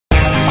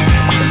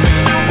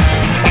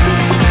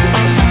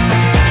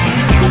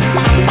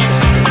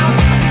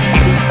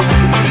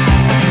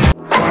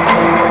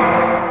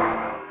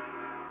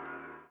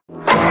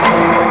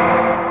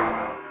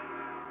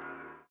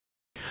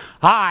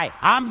Hi,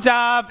 I'm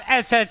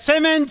WFS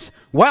Simmons.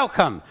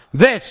 Welcome.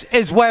 This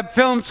is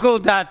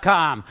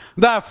webfilmschool.com,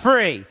 the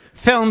free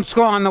film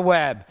school on the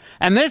web.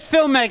 And this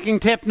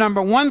filmmaking tip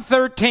number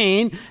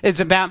 113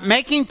 is about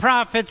making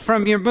profits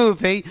from your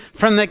movie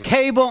from the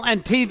cable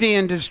and TV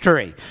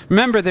industry.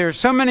 Remember, there are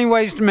so many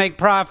ways to make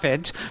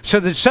profits, so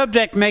the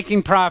subject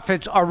making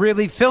profits are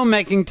really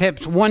filmmaking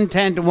tips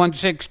 110 to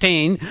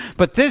 116,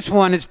 but this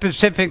one is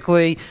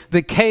specifically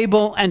the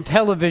cable and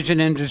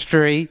television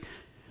industry.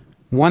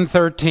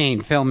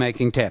 113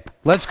 filmmaking tip.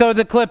 Let's go to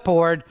the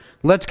clipboard.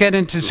 Let's get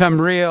into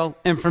some real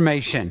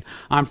information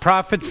on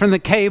profits from the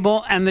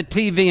cable and the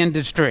TV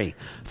industry.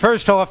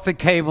 First off, the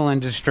cable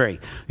industry.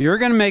 You're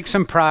going to make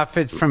some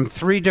profits from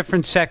three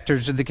different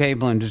sectors of the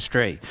cable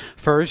industry.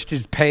 First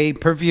is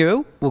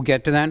pay-per-view. We'll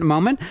get to that in a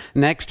moment.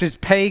 Next is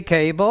pay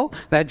cable.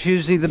 That's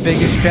usually the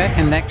biggest check.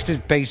 And next is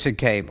basic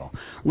cable.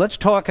 Let's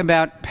talk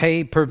about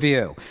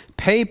pay-per-view.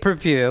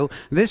 Pay-per-view,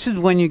 this is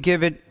when you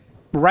give it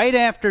right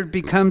after it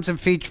becomes a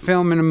feature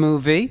film in a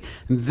movie.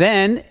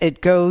 Then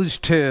it goes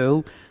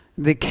to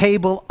the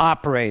cable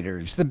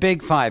operators, the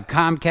big five,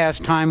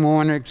 Comcast, Time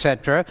Warner,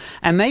 etc.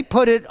 And they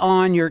put it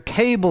on your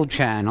cable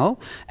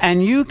channel,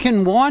 and you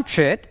can watch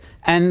it,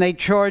 and they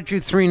charge you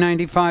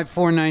 $3.95,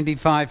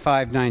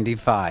 $4.95,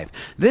 $5.95.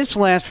 This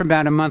lasts for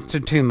about a month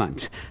to 2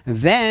 months.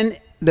 Then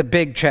the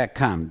big check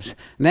comes.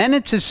 Then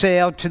it's a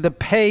sale to the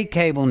pay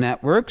cable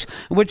networks,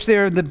 which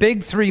they're the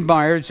big three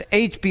buyers,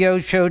 HBO,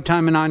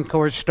 Showtime, and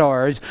Encore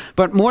Stars.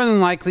 But more than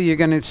likely, you're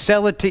going to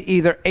sell it to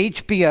either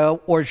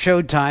HBO or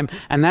Showtime,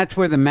 and that's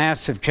where the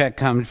massive check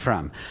comes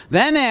from.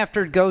 Then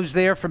after it goes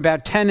there for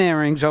about 10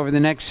 airings over the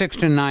next 6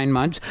 to 9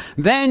 months,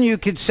 then you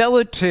could sell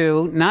it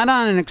to, not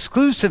on an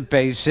exclusive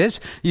basis,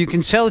 you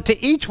can sell it to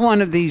each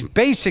one of these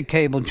basic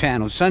cable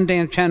channels,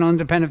 Sundance Channel,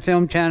 Independent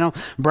Film Channel,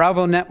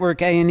 Bravo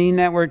Network, A&E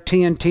Network,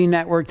 TNT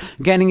Network,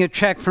 getting a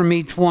check from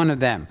each one of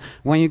them.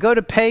 When you go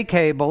to pay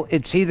cable,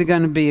 it's either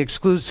going to be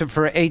exclusive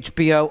for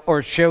HBO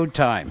or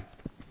Showtime.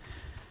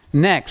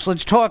 Next,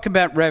 let's talk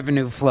about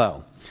revenue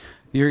flow.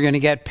 You're going to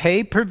get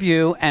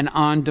pay-per-view and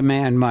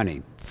on-demand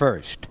money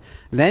first.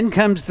 Then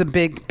comes the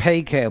big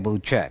pay cable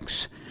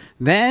checks.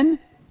 Then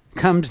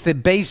comes the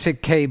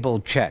basic cable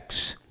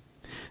checks.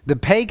 The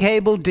pay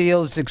cable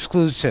deal is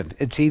exclusive.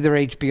 It's either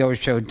HBO or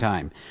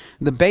Showtime.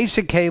 The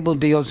basic cable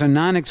deals are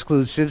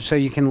non-exclusive, so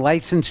you can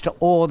license to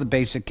all the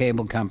basic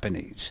cable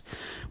companies.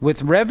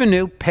 With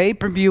revenue,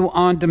 pay-per-view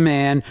on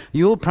demand,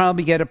 you'll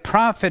probably get a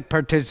profit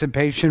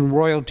participation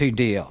royalty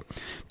deal.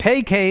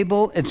 Pay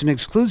cable, it's an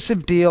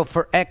exclusive deal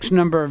for X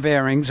number of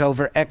airings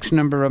over X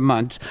number of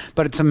months,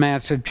 but it's a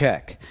massive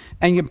check.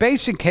 And your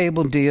basic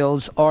cable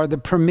deals are the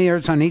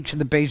premieres on each of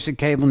the basic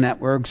cable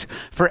networks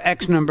for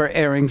X number of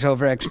airings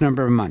over X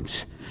number of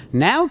months.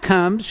 Now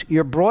comes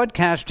your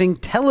broadcasting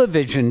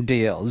television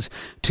deals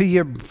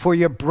for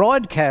your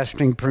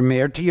broadcasting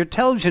premiere to your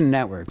television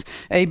networks,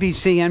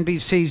 ABC,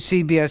 NBC,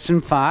 CBS,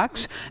 and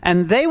Fox,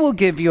 and they will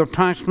give you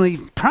approximately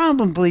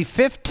probably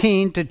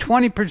 15 to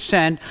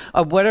 20%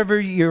 of whatever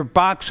your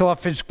box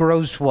office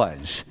gross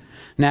was.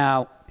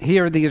 Now,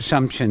 here are the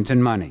assumptions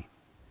in money.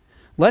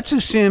 Let's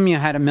assume you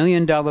had $1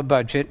 million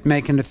budget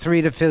making a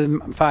 $3 to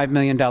 $5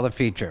 million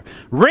feature.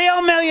 Real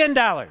 $1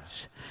 million!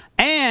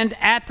 And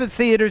at the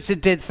theaters,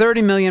 it did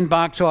 $30 million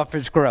box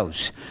office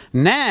gross.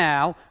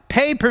 Now,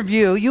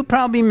 pay-per-view, you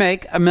probably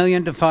make $1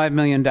 million to $5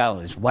 million.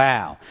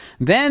 Wow.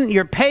 Then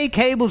your pay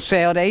cable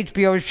sale to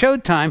HBO or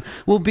Showtime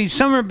will be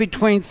somewhere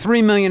between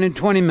 $3 million and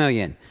 $20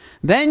 million.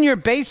 Then your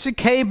basic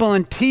cable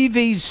and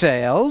TV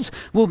sales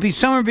will be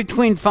somewhere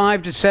between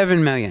 $5 to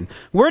 $7 million.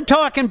 We're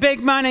talking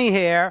big money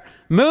here.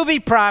 Movie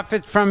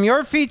profits from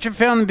your feature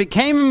film that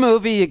became a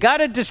movie. You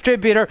got a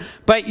distributor,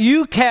 but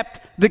you kept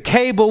the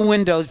cable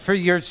windows for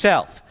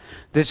yourself.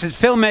 This is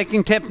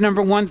filmmaking tip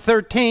number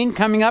 113.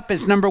 Coming up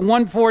is number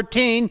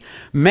 114,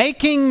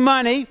 making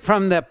money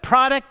from the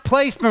product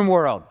placement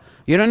world.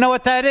 You don't know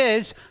what that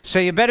is, so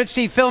you better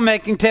see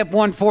filmmaking tip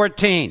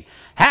 114.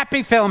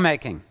 Happy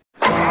filmmaking.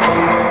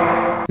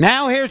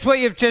 Now here's what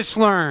you've just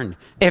learned.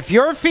 If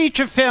your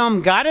feature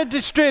film got a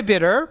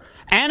distributor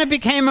and it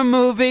became a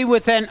movie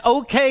with an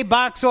okay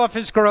box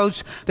office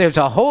gross, there's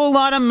a whole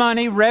lot of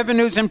money,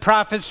 revenues, and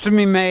profits to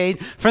be made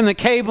from the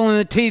cable and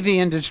the TV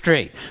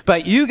industry.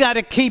 But you got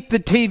to keep the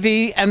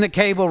TV and the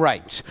cable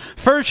rights.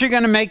 First, you're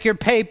going to make your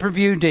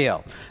pay-per-view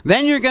deal.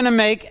 Then you're going to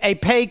make a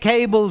pay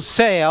cable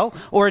sale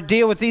or a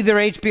deal with either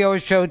HBO or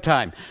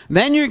Showtime.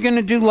 Then you're going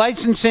to do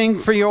licensing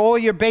for all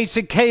your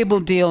basic cable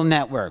deal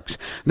networks.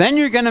 Then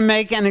you're going to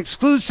make an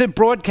exclusive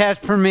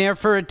broadcast premiere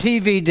for a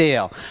TV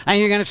deal. And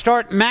you're going to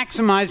start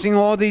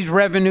maximizing all these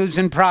revenues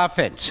and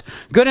profits.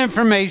 Good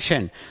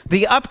information.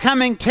 The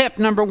upcoming tip,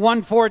 number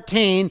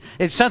 114,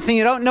 is something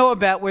you don't know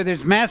about where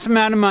there's massive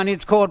amount of money.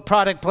 It's called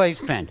product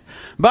placement.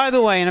 By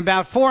the way, in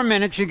about 4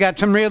 minutes, you got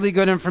some really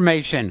good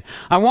information.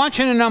 I want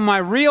you to know my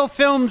real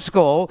film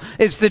school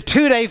is the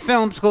 2-day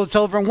film school. It's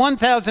over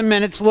 1,000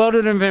 minutes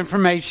loaded of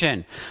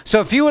information. So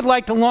if you would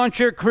like to launch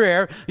your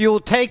career, you will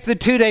take the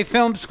 2-day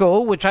film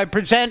school, which I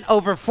present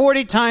over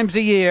 40 times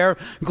a year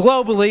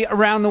globally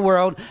around the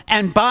world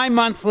and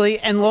bi-monthly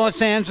in Los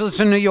Los Angeles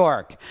and New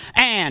York.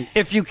 And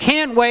if you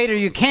can't wait or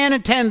you can't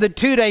attend the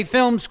 2-day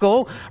film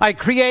school, I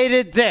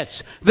created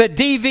this, the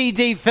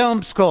DVD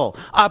Film School,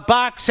 a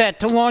box set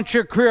to launch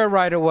your career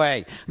right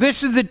away.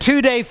 This is the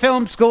 2-day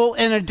film school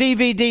in a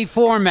DVD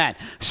format.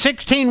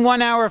 16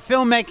 one-hour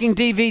filmmaking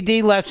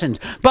DVD lessons,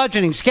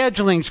 budgeting,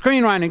 scheduling,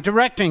 screenwriting,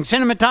 directing,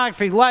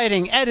 cinematography,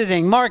 lighting,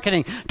 editing,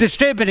 marketing,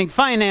 distributing,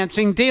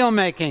 financing, deal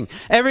making.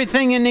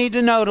 Everything you need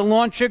to know to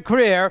launch your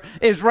career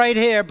is right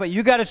here, but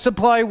you got to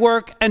supply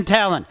work and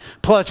talent,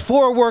 plus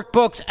 4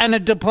 workbooks and a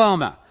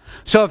diploma.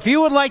 So if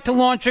you would like to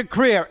launch a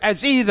career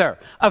as either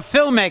a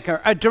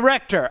filmmaker, a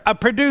director, a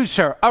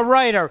producer, a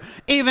writer,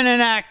 even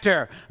an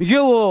actor,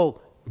 you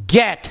will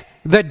get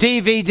the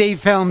DVD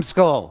Film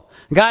School.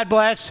 God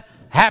bless.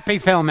 Happy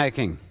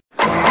filmmaking.